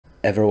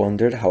Ever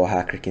wondered how a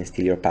hacker can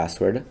steal your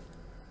password?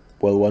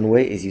 Well, one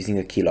way is using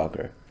a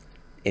keylogger.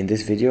 In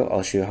this video,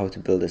 I'll show you how to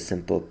build a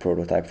simple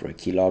prototype for a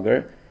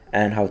keylogger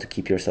and how to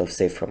keep yourself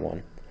safe from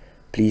one.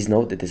 Please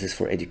note that this is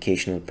for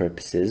educational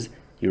purposes.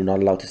 You're not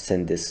allowed to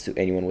send this to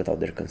anyone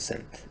without their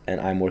consent, and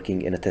I'm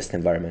working in a test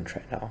environment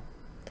right now.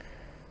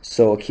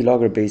 So a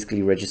keylogger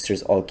basically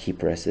registers all key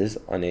presses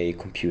on a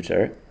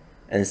computer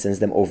and sends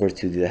them over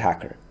to the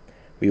hacker.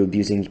 We will be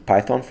using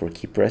Python for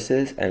key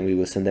presses, and we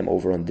will send them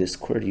over on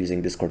Discord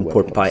using Discord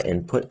webhooks. Import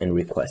input and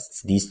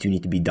requests. These two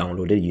need to be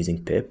downloaded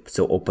using pip.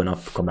 So open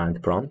up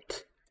command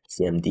prompt,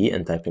 cmd,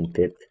 and type in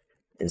pip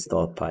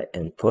install py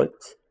input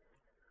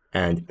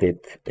and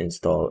pip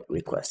install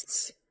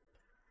requests.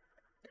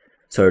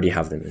 So I already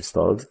have them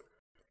installed.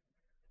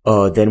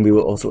 Then we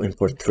will also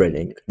import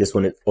threading. This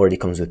one, it already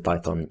comes with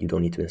Python. You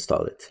don't need to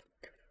install it.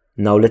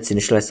 Now let's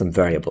initialize some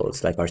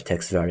variables, like our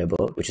text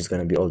variable, which is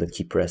going to be all the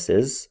key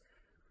presses,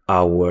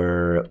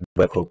 our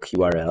webhook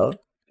URL,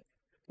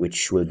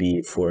 which will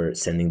be for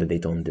sending the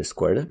data on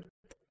Discord,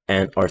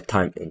 and our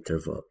time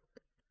interval,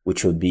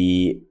 which will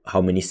be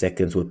how many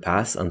seconds will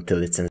pass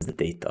until it sends the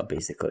data,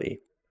 basically.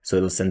 So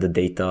it'll send the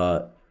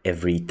data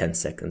every 10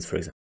 seconds, for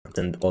example,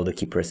 and all the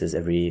key presses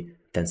every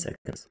 10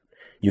 seconds.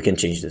 You can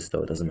change this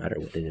though, it doesn't matter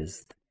what it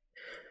is.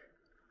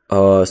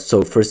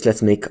 So first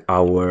let's make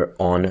our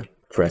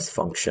onPress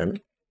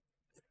function.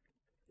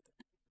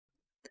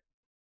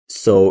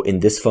 So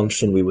in this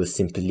function, we will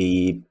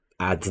simply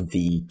add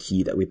the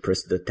key that we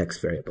press to the text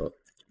variable.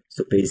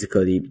 So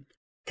basically,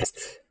 text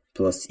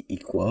plus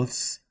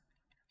equals,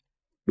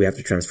 we have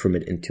to transform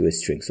it into a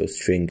string. So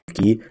string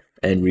key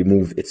and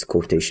remove its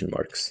quotation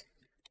marks.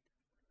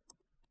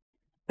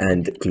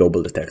 And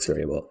global the text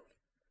variable.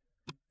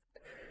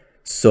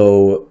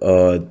 So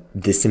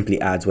this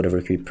simply adds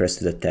whatever key we press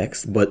to the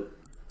text, but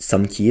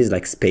some keys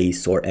like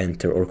space or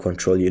enter or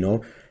control,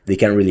 they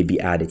can't really be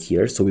added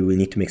here. So we will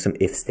need to make some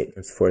if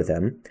statements for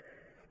them.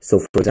 So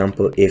for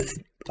example, if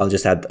I'll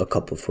just add a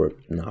couple for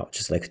now,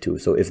 just like two.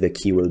 So if the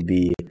key will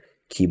be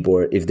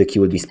keyboard, if the key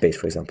will be space,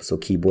 for example, so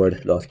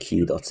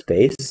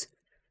keyboard.key.space,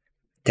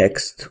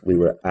 text, we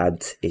will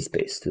add a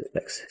space to the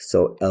text.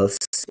 So else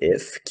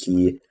if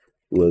key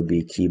will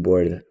be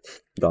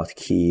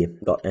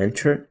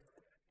keyboard.key.enter,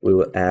 we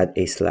will add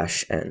a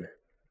 /n.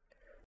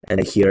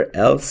 And here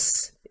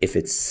else, if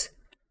it's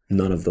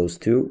none of those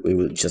two, we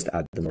will just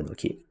add the normal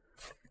key.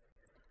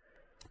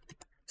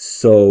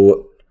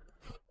 So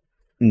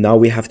now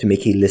we have to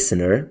make a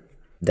listener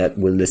that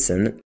will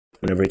listen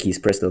whenever a key is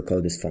pressed. They'll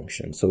call this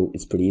function. So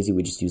it's pretty easy.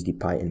 We just use the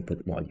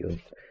PyInput module.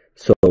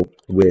 So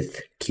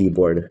with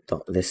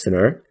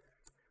keyboard.listener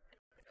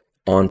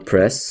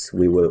onPress,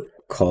 we will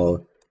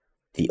call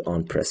the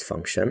onPress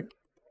function.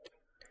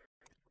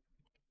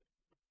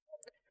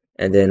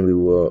 And then we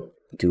will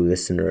do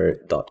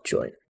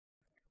listener.join.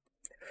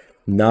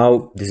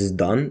 Now this is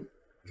done,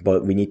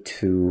 but we need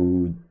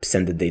to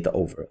send the data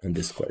over on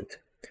Discord.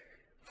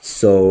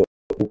 So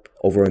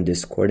over on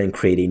Discord and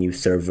create a new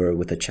server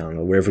with a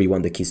channel wherever you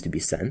want the keys to be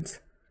sent.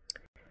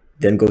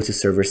 Then go to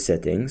server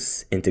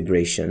settings,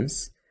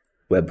 integrations,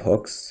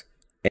 webhooks,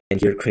 and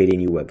here create a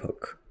new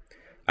webhook.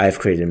 I have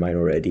created mine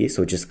already,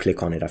 so just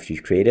click on it after you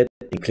create it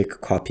and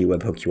click copy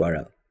webhook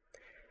URL.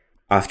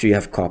 After you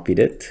have copied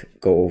it,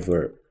 go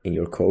over in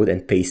your code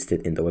and paste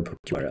it in the webhook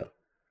URL.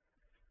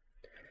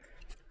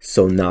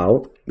 So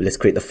now let's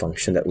create the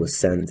function that will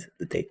send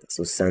the data.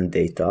 So send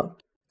data.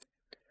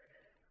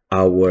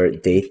 Our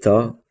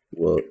data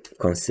will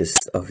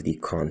consist of the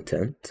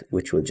content,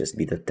 which will just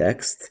be the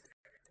text,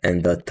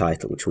 and the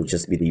title, which will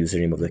just be the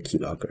username of the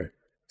keylogger.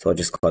 So I'll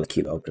just call it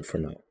keylogger for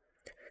now.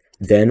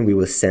 Then we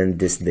will send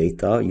this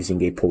data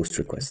using a post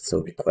request.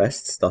 So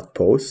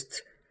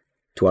requests.post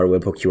to our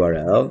webhook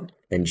URL,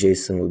 and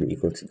JSON will be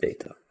equal to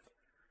data.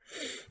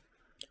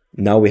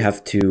 Now we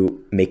have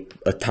to make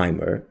a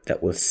timer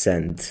that will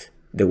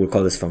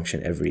call this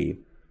function every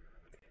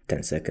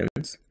 10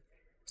 seconds.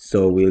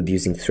 So we'll be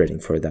using threading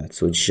for that.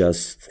 So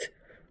just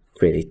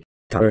create a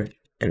timer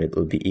and it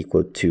will be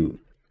equal to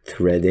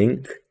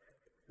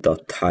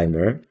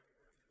threading.timer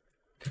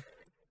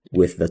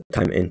with the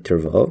time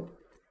interval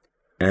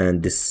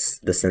and the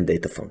send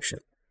data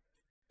function.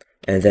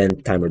 And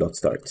then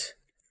timer.start.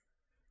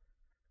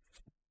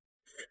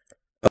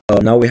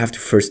 Now we have to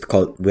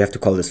call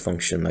this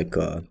function like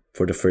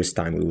for the first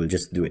time. We will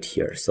just do it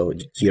here. So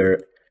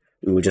here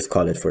we will just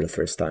call it for the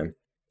first time,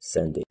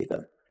 send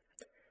data,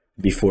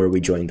 before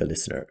we join the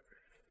listener.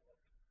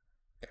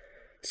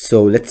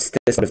 So let's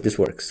test if this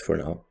works for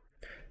now.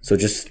 So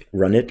just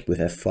run it with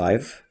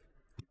F5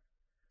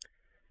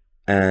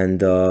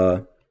 and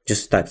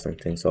just type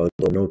something. So I'll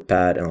go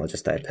notepad and I'll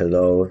just type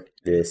hello,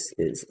 this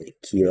is a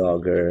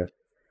keylogger,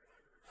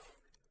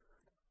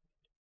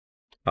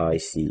 I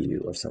see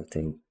you, or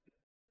something.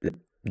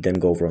 Then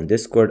go over on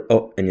Discord.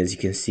 Oh, and as you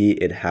can see,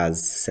 it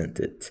has sent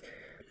it.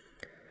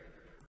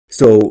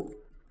 So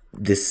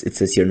it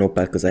says here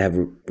notepad because I have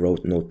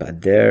wrote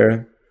notepad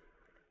there.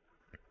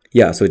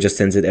 Yeah, so it just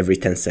sends it every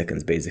 10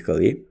 seconds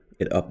basically.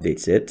 It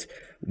updates it.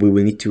 We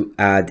will need to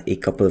add a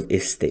couple of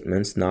if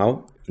statements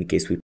now in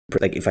case we,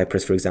 like if I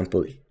press, for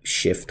example,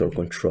 Shift or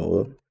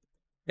Control,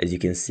 as you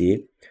can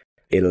see,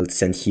 it'll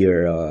send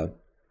here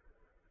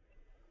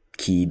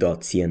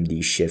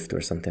key.cmd shift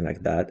or something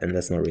like that, and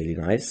that's not really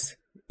nice.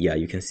 Yeah,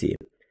 you can see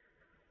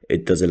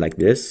it does it like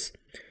this.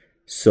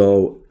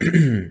 So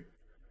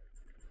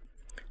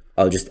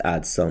I'll just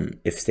add some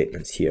if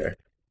statements here.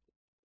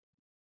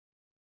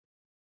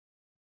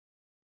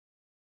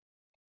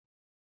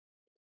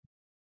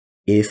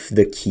 If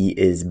the key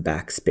is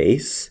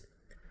backspace,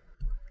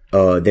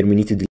 then we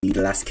need to delete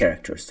the last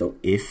character. So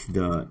if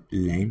the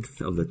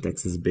length of the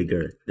text is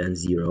bigger than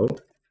 0,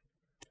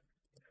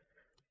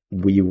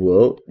 we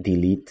will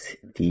delete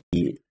the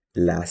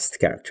last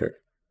character,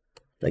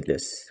 like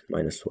this,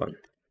 -1.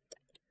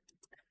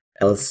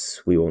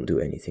 Else we won't do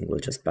anything, we'll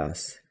just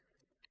pass.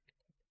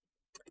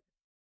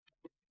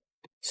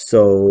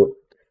 So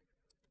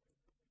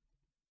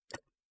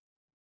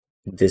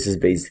this is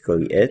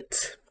basically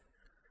it.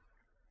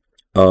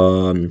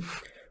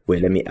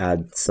 Wait, let me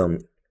add some,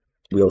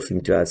 we also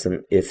need to add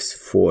some ifs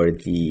for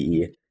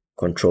the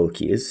control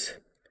keys.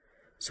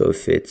 So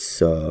if it's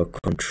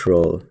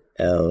Control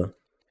L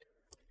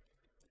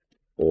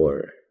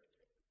or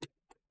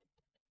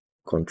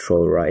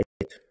Control right,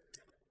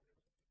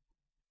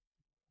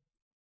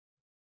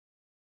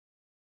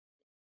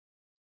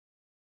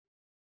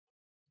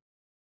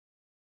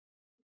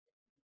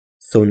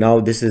 so now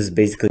this is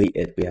basically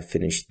it. We have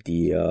finished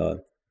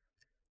the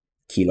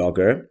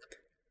keylogger.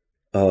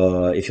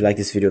 If you like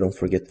this video, don't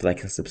forget to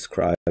like and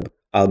subscribe.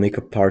 I'll make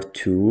a part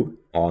 2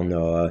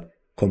 on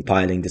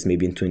compiling this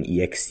maybe into an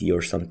exe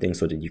or something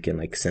so that you can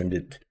like send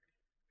it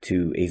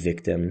to a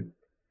victim.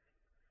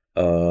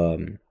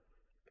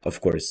 Of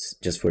course,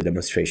 just for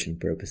demonstration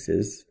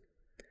purposes.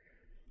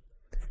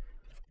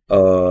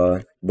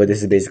 But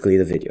this is basically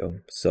the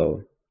video.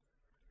 So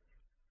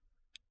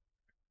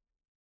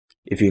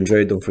if you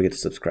enjoyed, don't forget to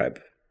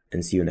subscribe,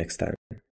 and see you next time.